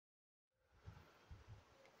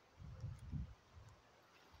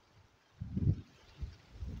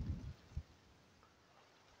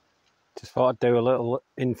just thought I'd do a little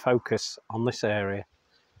in focus on this area.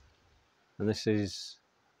 And this is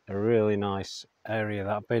a really nice area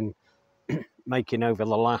that I've been making over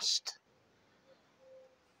the last,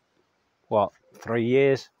 what, 3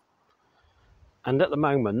 years. And at the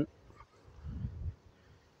moment,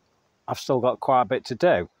 I've still got quite a bit to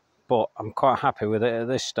do, but I'm quite happy with it at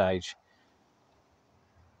this stage.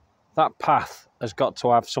 That path has got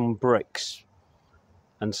to have some bricks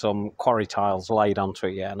and some quarry tiles laid onto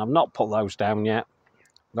it yet, and I've not put those down yet.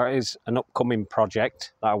 That is an upcoming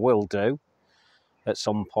project that I will do at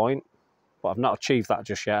some point, but I've not achieved that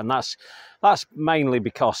just yet, and that's mainly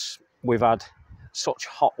because we've had such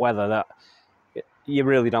hot weather that you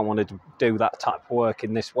really don't want to do that type of work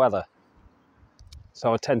in this weather.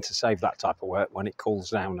 So I tend to save that type of work when it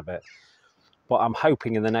cools down a bit. But I'm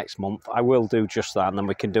hoping in the next month I will do just that, and then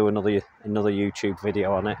we can do another YouTube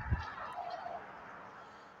video on it.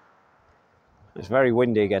 It's very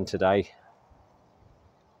windy again today,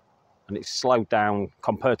 and it's slowed down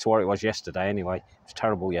compared to what it was yesterday anyway. It was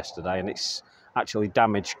terrible yesterday, and it's actually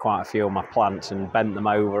damaged quite a few of my plants and bent them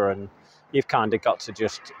over, and you've kind of got to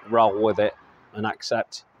just roll with it and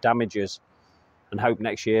accept damages and hope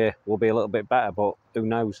next year will be a little bit better, but who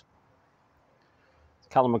knows.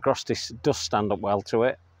 Calamagrostis does stand up well to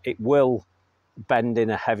it. It will bend in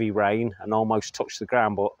a heavy rain and almost touch the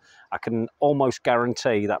ground, but I can almost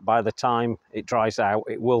guarantee that by the time it dries out,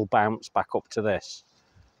 it will bounce back up to this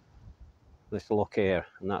look here,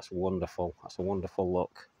 and that's wonderful. That's a wonderful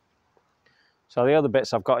look. So the other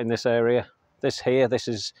bits I've got in this area, this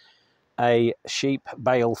is a sheep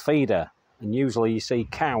bale feeder, and usually you see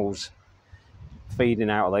cows feeding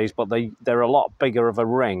out of these, but they're a lot bigger of a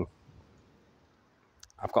ring.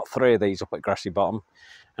 I've got 3 of these up at Grassy Bottom,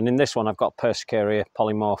 and in this one I've got Persicaria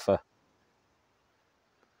polymorpha,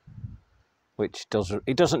 which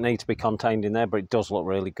doesn't need to be contained in there, but it does look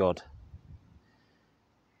really good.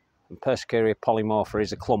 And Persicaria polymorpha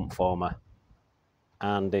is a clump former,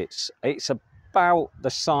 and it's about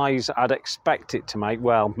the size I'd expect it to make.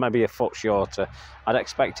 Well, maybe a foot shorter. I'd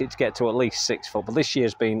expect it to get to at least 6 foot, but this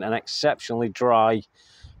year's been an exceptionally dry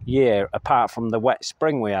year, apart from the wet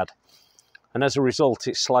spring we had. And as a result,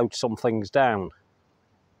 it slowed some things down.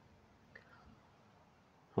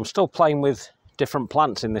 I'm still playing with different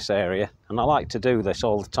plants in this area, and I like to do this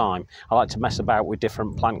all the time. I like to mess about with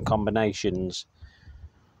different plant combinations.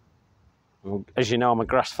 As you know, I'm a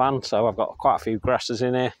grass fan, so I've got quite a few grasses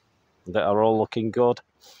in here that are all looking good.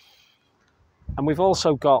 And we've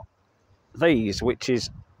also got these, which is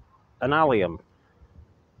an allium.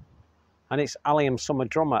 And it's Allium Summer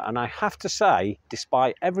Drummer, and I have to say,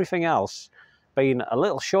 despite everything else being a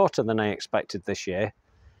little shorter than I expected this year,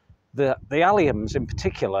 the alliums in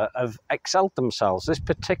particular have excelled themselves. This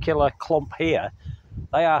particular clump here,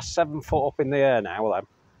 they are 7 foot up in the air now.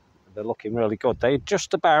 They're looking really good. They're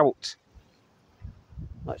just about,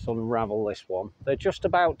 let's unravel this one, they're just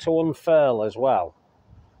about to unfurl as well,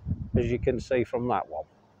 as you can see from that one.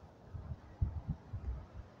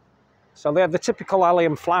 So they have the typical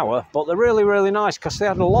allium flower, but they're really, really nice because they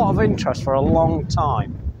had a lot of interest for a long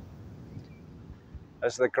time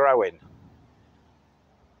as they're growing.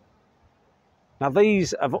 Now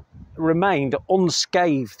these have remained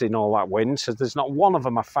unscathed in all that wind, so there's not one of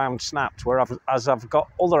them I found snapped, whereas I've got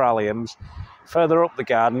other alliums further up the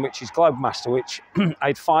garden, which is Globemaster, which I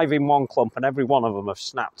had 5 in one clump, and every one of them have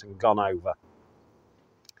snapped and gone over.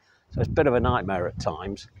 So it's a bit of a nightmare at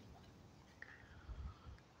times.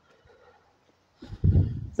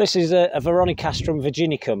 This is a Veronicastrum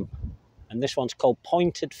virginicum, and this one's called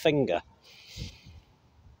Pointed Finger.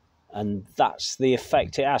 And that's the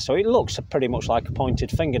effect it has. So it looks pretty much like a pointed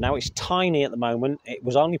finger. Now, it's tiny at the moment. It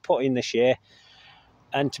was only put in this year.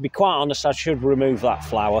 And to be quite honest, I should remove that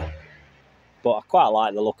flower. But I quite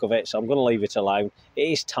like the look of it, so I'm going to leave it alone. It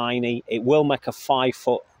is tiny. It will make a 5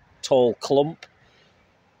 foot tall clump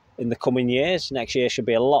in the coming years. Next year should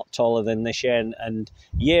be a lot taller than this year. And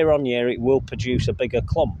year on year, it will produce a bigger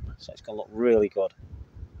clump. So it's going to look really good.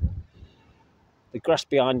 The grass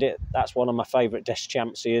behind it, that's one of my favourite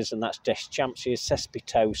Deschampsias, and that's Deschampsia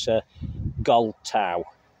cespitosa Gold Tau.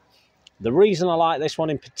 The reason I like this one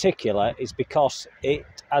in particular is because it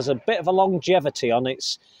has a bit of a longevity on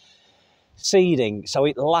its seeding, so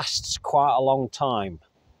it lasts quite a long time.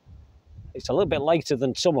 It's a little bit later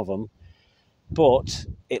than some of them, but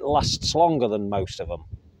it lasts longer than most of them.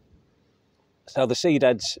 So the seed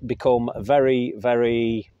heads become very,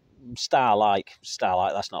 very star-like,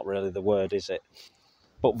 that's not really the word, is it?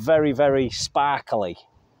 But very, very sparkly.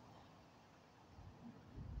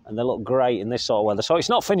 And they look great in this sort of weather. So it's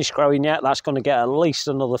not finished growing yet. That's going to get at least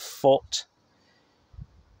another foot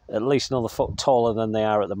taller than they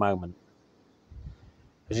are at the moment.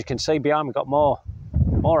 As you can see behind me, we've got more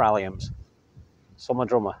alliums. Summer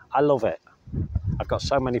drummer. I love it. I've got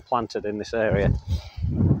so many planted in this area.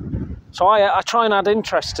 So I try and add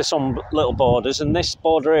interest to some little borders, and this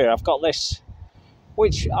border here, I've got this,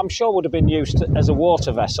 which I'm sure would have been used as a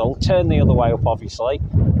water vessel, turned the other way up obviously.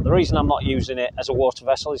 The reason I'm not using it as a water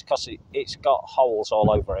vessel is because it's got holes all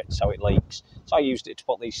over it, so it leaks. So I used it to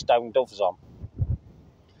put these stone doves on.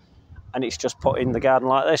 And it's just put in the garden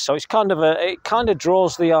like this. So it's it kind of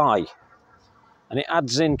draws the eye, and it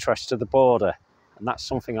adds interest to the border. And that's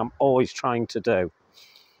something I'm always trying to do.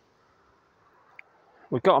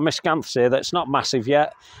 We've got a miscanthus here that's not massive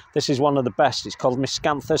yet. This is one of the best. It's called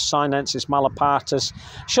Miscanthus sinensis malapartus.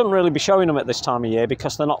 Shouldn't really be showing them at this time of year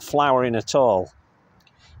because they're not flowering at all.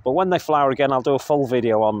 But when they flower again, I'll do a full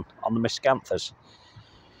video on the miscanthus.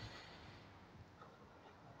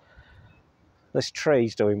 This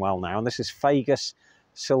tree's doing well now, and this is Fagus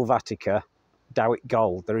sylvatica Dowick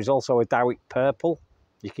Gold. There is also a Dowick Purple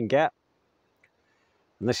you can get.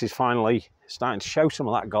 And this is finally starting to show some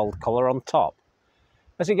of that gold colour on top.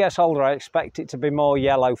 As it gets older, I expect it to be more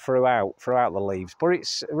yellow throughout the leaves, but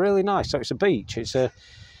it's really nice. So it's a beech. It's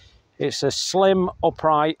a slim,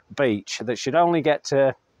 upright beech that should only get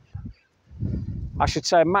to, I should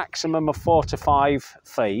say, a maximum of 4 to 5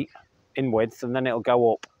 feet in width, and then it'll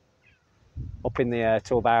go up in the air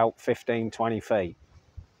to about 15, 20 feet.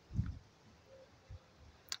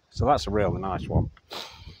 So that's a really nice one.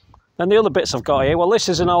 And the other bits I've got here, well, this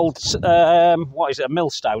is an old, what is it, a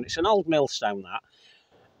millstone. It's an old millstone, that.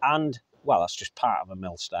 And, well, that's just part of a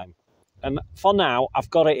millstone. And for now, I've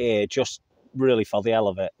got it here just really for the hell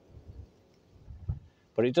of it.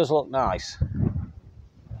 But it does look nice.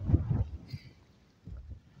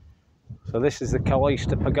 So this is the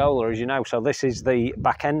cloister pergola, as you know. So this is the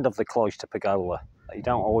back end of the cloister pergola that you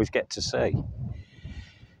don't always get to see.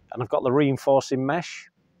 And I've got the reinforcing mesh.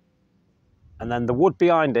 And then the wood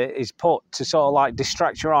behind it is put to sort of like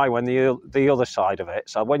distract your eye when the other side of it.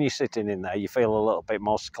 So when you're sitting in there, you feel a little bit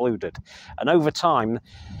more secluded. And over time,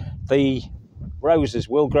 the roses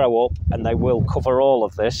will grow up and they will cover all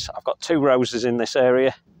of this. I've got 2 roses in this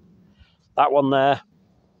area. That one there,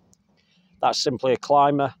 that's simply a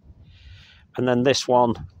climber. And then this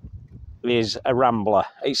one is a rambler.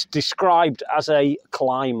 It's described as a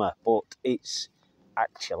climber, but it's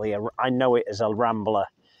actually, I know it as a rambler.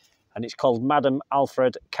 And it's called Madame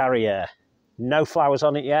Alfred Carrière. No flowers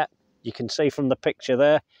on it yet. You can see from the picture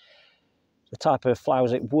there the type of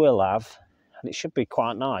flowers it will have, and it should be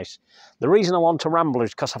quite nice. The reason I want a rambler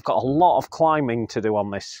is because I've got a lot of climbing to do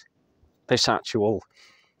on this actual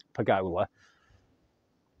pergola.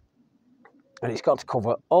 And it's got to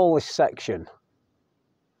cover all this section.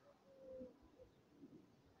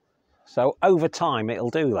 So over time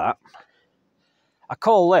it'll do that. I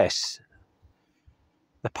call this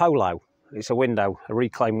the polo. It's a window, a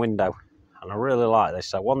reclaimed window, and I really like this.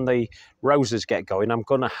 So when the roses get going, I'm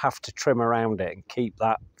going to have to trim around it and keep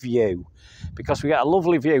that view, because we get a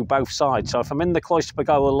lovely view both sides. So if I'm in the cloister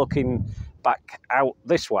pergola looking back out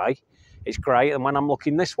this way, it's great, and when I'm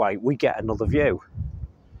looking this way, we get another view,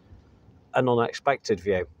 an unexpected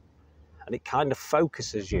view, and it kind of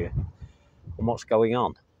focuses you on what's going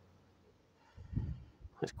on.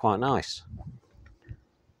 It's quite nice.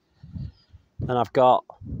 And I've got,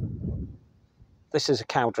 this is a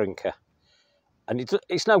cow drinker, and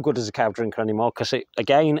it's no good as a cow drinker anymore because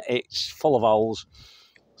it's full of holes.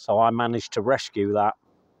 So I managed to rescue that,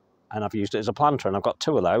 and I've used it as a planter, and I've got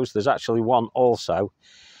 2 of those. There's actually one also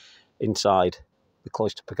inside the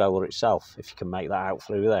cloister pergola itself, if you can make that out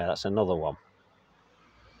through there. That's another one.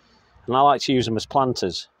 And I like to use them as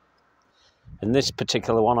planters. In this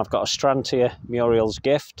particular one, I've got a Strantia Muriel's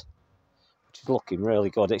Gift, which is looking really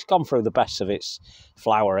good. It's gone through the best of its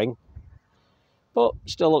flowering, but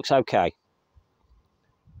still looks okay.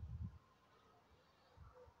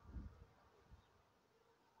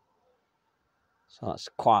 So that's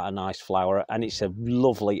quite a nice flower, and it's a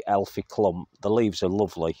lovely elfy clump. The leaves are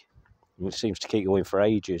lovely, and it seems to keep going for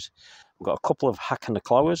ages. We've got a couple of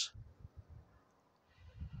Hacanacloas.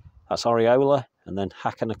 That's Aureola, and then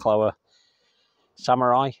Hacanacloa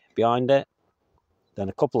Samurai behind it. Then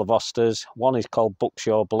a couple of osters. One is called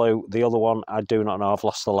Buckshaw Blue. The other one, I do not know. I've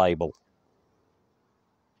lost the label.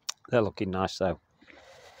 They're looking nice though.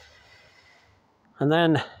 And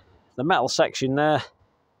then the metal section there,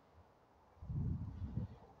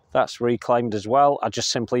 that's reclaimed as well. I just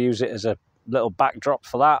simply use it as a little backdrop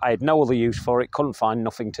for that. I had no other use for it. Couldn't find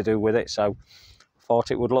nothing to do with it. So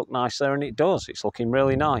thought it would look nice there, and it does. It's looking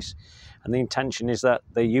really nice. And the intention is that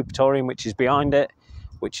the Eupatorium, which is behind it,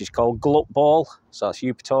 which is called Glut Ball. So that's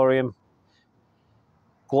Eupatorium,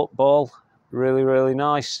 Glut Ball. Really, really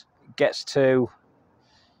nice. Gets to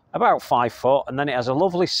about 5 foot, and then it has a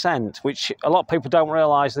lovely scent, which a lot of people don't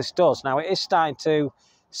realise this does. Now, it is starting to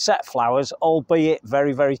set flowers, albeit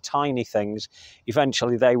very, very tiny things.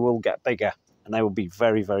 Eventually, they will get bigger, and they will be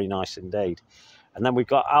very, very nice indeed. And then we've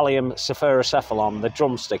got Allium cephalon, the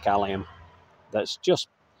drumstick allium, that's just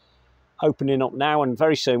opening up now, and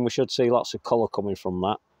very soon we should see lots of colour coming from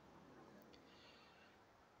that.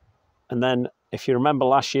 And then, if you remember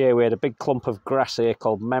last year, we had a big clump of grass here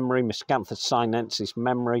called Memory, Miscanthus sinensis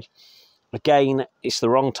Memory. Again, it's the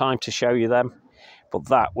wrong time to show you them, but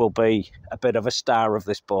that will be a bit of a star of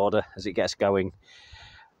this border as it gets going.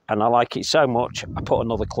 And I like it so much, I put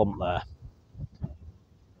another clump there.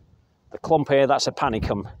 The clump here, that's a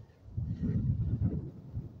panicum.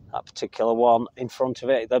 That particular one in front of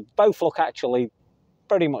it, they both look actually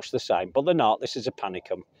pretty much the same, but they're not. This is a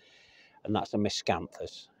panicum, and that's a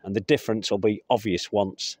miscanthus. And the difference will be obvious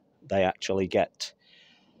once they actually get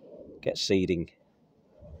seeding.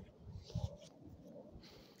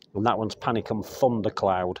 And that one's panicum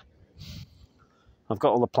thundercloud. I've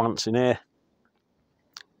got all the plants in here.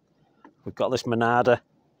 We've got this monada,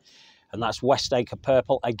 and that's Westacre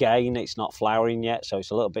purple. Again, it's not flowering yet, so it's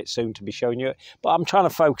a little bit soon to be showing you it. But I'm trying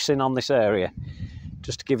to focus in on this area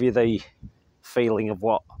just to give you the feeling of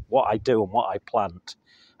what I do and what I plant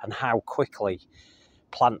and how quickly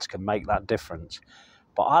plants can make that difference.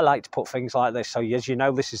 But I like to put things like this. So as you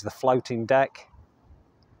know, this is the floating deck.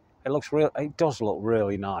 It does look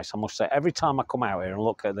really nice, I must say. Every time I come out here and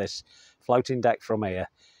look at this floating deck from here,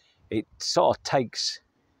 it sort of takes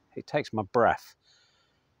my breath.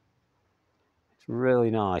 It's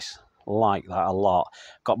really nice. I like that a lot.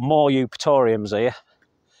 Got more eupatoriums here.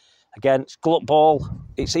 Again, it's glut ball.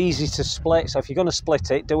 It's easy to split, so if you're going to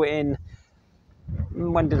split it, do it in...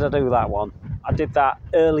 When did I do that one? I did that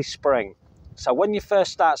early spring. So when you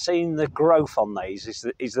first start seeing the growth on these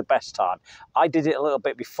is the best time. I did it a little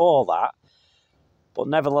bit before that, but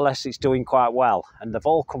nevertheless it's doing quite well. And they've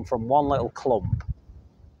all come from one little clump,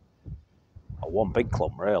 or one big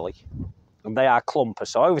clump really. And they are clumpers,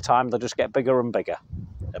 so over time they'll just get bigger and bigger,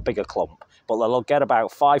 a bigger clump. But they'll get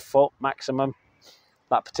about 5 foot maximum,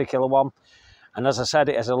 that particular one. And as I said,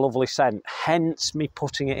 it has a lovely scent, hence me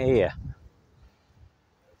putting it here.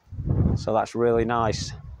 So that's really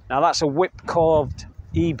nice. Now that's a whip-carved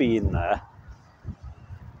EB in there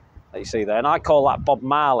that you see there, and I call that Bob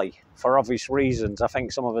Marley for obvious reasons. I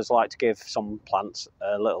think some of us like to give some plants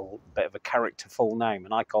a little bit of a characterful name,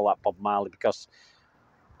 and I call that Bob Marley because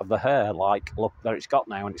of the hair. Like, look, there it's got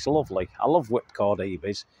now, and it's lovely. I love whip-cord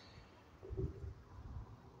EBs.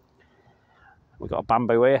 We've got a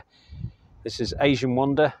bamboo here. This is Asian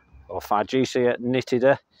Wonder, or Fargesia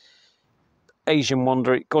nitida. Asian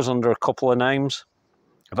Wonder, it goes under a couple of names,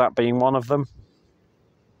 that being one of them,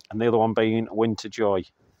 and the other one being Winter Joy.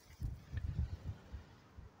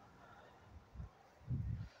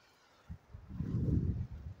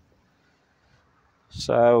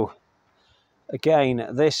 So, again,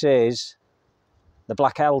 this is the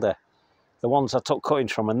Black Elder, the ones I took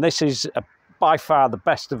cuttings from, and this is by far the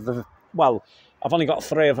best of the, well, I've only got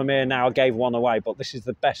 3 of them here now. I gave one away, but this is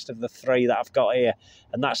the best of the 3 that I've got here.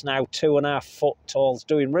 And that's now 2.5 foot tall. It's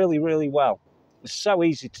doing really, really well. It's so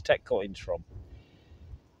easy to take cuttings from.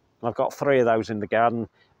 And I've got 3 of those in the garden.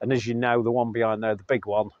 And as you know, the one behind there, the big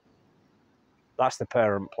one, that's the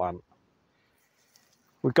parent plant.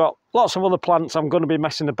 We've got lots of other plants I'm going to be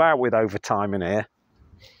messing about with over time in here.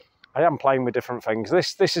 I am playing with different things.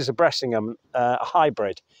 This is a Bressingham, a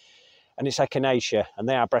hybrid. And it's Echinacea, and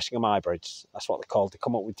they are Bressingham hybrids. That's what they're called. They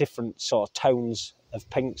come up with different sort of tones of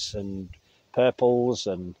pinks and purples,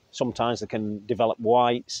 and sometimes they can develop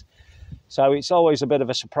whites. So it's always a bit of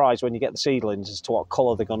a surprise when you get the seedlings as to what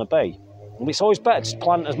colour they're going to be. And it's always better to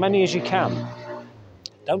plant as many as you can.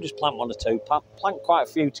 Don't just plant 1 or 2, plant quite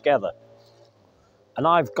a few together. And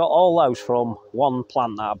I've got all those from one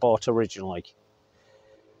plant that I bought originally.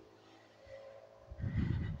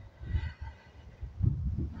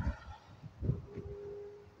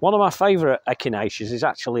 One of my favourite echinaceas is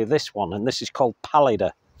actually this one, and this is called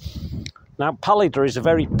Pallida. Now, Pallida is a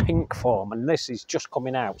very pink form, and this is just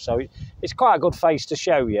coming out, so it's quite a good face to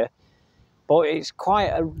show you, but it's quite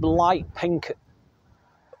a light pink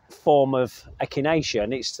form of echinacea,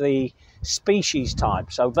 and it's the species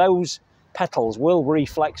type, so those petals will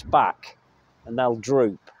reflex back, and they'll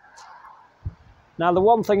droop. Now, the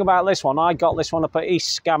one thing about this one, I got this one up at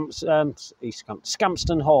Scampston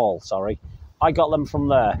Hall, sorry. I got them from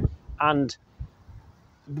there, and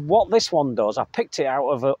what this one does, I picked it out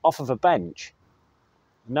of off of a bench,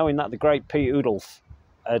 knowing that the great Pete Oodolf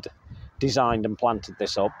had designed and planted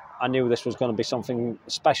this up, I knew this was going to be something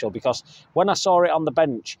special, because when I saw it on the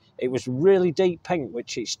bench, it was really deep pink,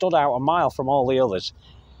 which it stood out a mile from all the others.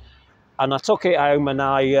 And I took it home, and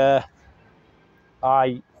I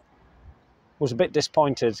was a bit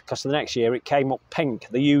disappointed, because the next year it came up pink,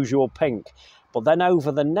 the usual pink. But then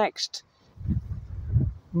over the next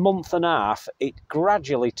month and a half, it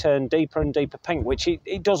gradually turned deeper and deeper pink, which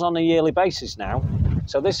it does on a yearly basis now.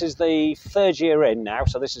 So this is the 3rd year in now,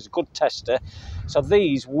 so this is a good tester. So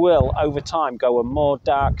these will, over time, go a more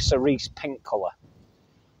dark cerise pink colour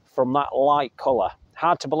from that light colour.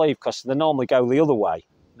 Hard to believe, because they normally go the other way.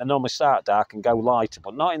 They normally start dark and go lighter,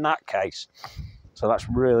 but not in that case. So that's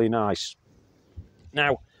really nice.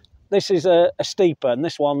 Now, this is a steeper, and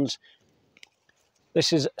this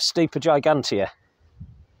is Steeper Gigantea.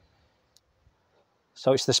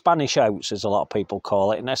 So it's the Spanish oats, as a lot of people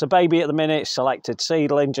call it. And it's a baby at the minute, selected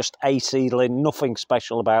seedling, just a seedling, nothing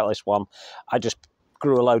special about this one. I just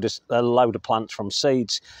grew a load of plants from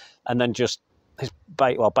seeds, and then just,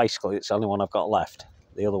 well, basically it's the only one I've got left.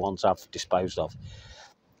 The other ones I've disposed of.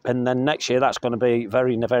 And then next year that's going to be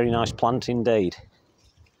very nice plant indeed.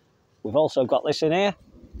 We've also got this in here,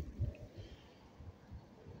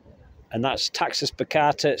 and that's Taxus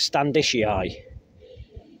baccata standishii.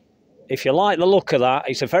 If you like the look of that,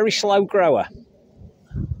 it's a very slow grower.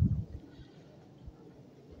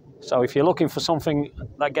 So if you're looking for something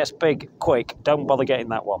that gets big quick, don't bother getting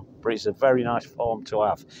that one. But it's a very nice form to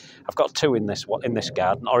have. I've got 2 in this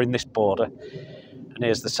garden, or in this border, and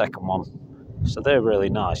here's the second one. So they're really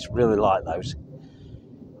nice. Really like those.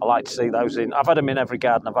 I like to see those in. I've had them in every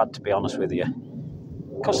garden I've had, to be honest with you,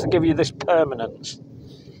 because they give you this permanence.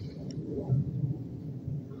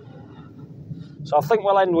 So I think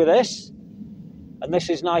we'll end with this. And this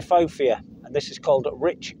is Nyphophia, and this is called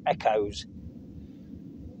Rich Echoes.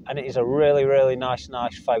 And it is a really nice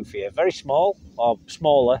Phophia. Very small, or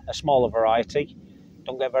smaller, a smaller variety.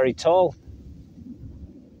 Don't get very tall,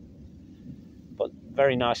 but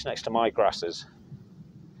very nice next to my grasses.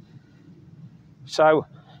 So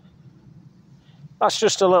that's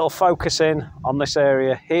just a little focus in on this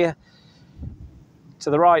area here. To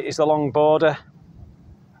the right is the long border,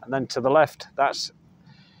 and then to the left, that's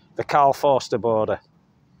the Karl Foerster border.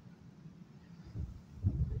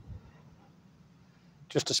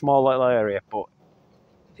 Just a small little area, but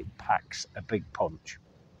it packs a big punch.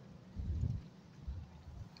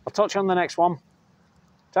 I'll touch on the next one.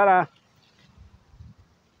 Ta-da!